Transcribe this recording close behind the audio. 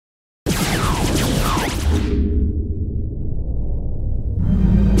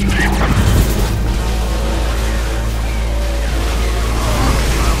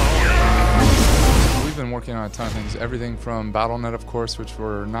ton of things. Everything from BattleNet, of course, which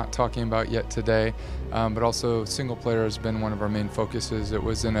we're not talking about yet today, but also single player has been one of our main focuses. It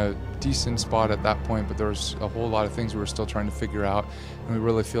was in a decent spot at that point, but there was a whole lot of things we were still trying to figure out, and we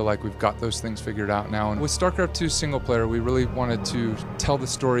really feel like we've got those things figured out now. And with StarCraft II single player, we really wanted to tell the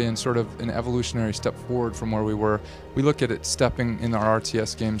story in sort of an evolutionary step forward from where we were. We look at it stepping in our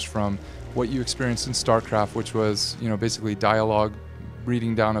RTS games from what you experienced in StarCraft, which was, you know, basically dialogue,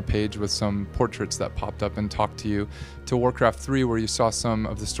 reading down a page with some portraits that popped up and talked to you, to Warcraft III, where you saw some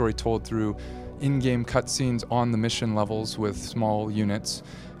of the story told through in-game cutscenes on the mission levels with small units,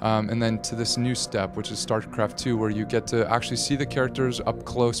 and then to this new step, which is StarCraft II, where you get to actually see the characters up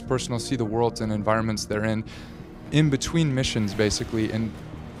close, personal, see the worlds and environments they're in between missions, basically, and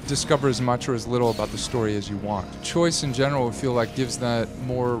discover as much or as little about the story as you want. Choice in general, we feel like, gives that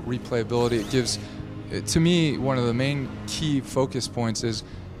more replayability. It gives, to me, one of the main key focus points is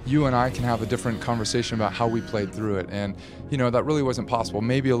you and I can have a different conversation about how we played through it. And, you know, that really wasn't possible.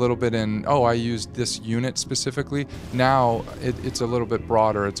 Maybe a little bit in, oh, I used this unit specifically. Now it's a little bit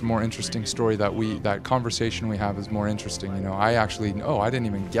broader. It's a more interesting story that conversation we have is more interesting. You know, I actually, oh, I didn't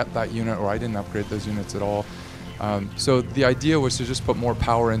even get that unit, or I didn't upgrade those units at all. So the idea was to just put more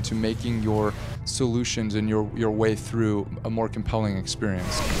power into making your solutions and your way through a more compelling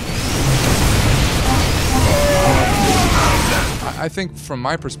experience. I think from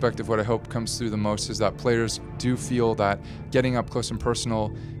my perspective, what I hope comes through the most is that players do feel that getting up close and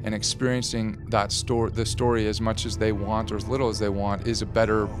personal and experiencing that the story as much as they want or as little as they want is a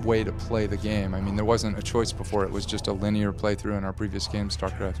better way to play the game. I mean, there wasn't a choice before. It was just a linear playthrough in our previous games,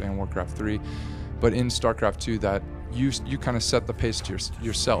 StarCraft and Warcraft 3. But in StarCraft 2, that you kind of set the pace to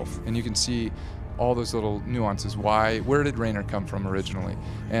yourself, and you can see all those little nuances. Where did Raynor come from originally?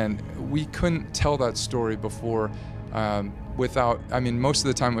 And we couldn't tell that story before without, I mean, most of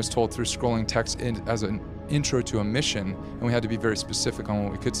the time it was told through scrolling text as an intro to a mission, and we had to be very specific on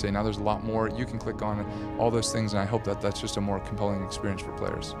what we could say. Now there's a lot more. You can click on all those things, and I hope that that's just a more compelling experience for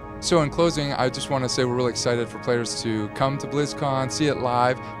players. So in closing, I just want to say we're really excited for players to come to BlizzCon, see it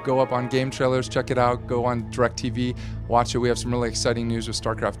live, go up on game trailers, check it out, go on DirecTV, watch it. We have some really exciting news with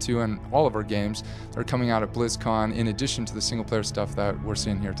StarCraft II and all of our games that are coming out at BlizzCon, in addition to the single player stuff that we're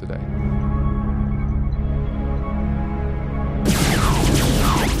seeing here today.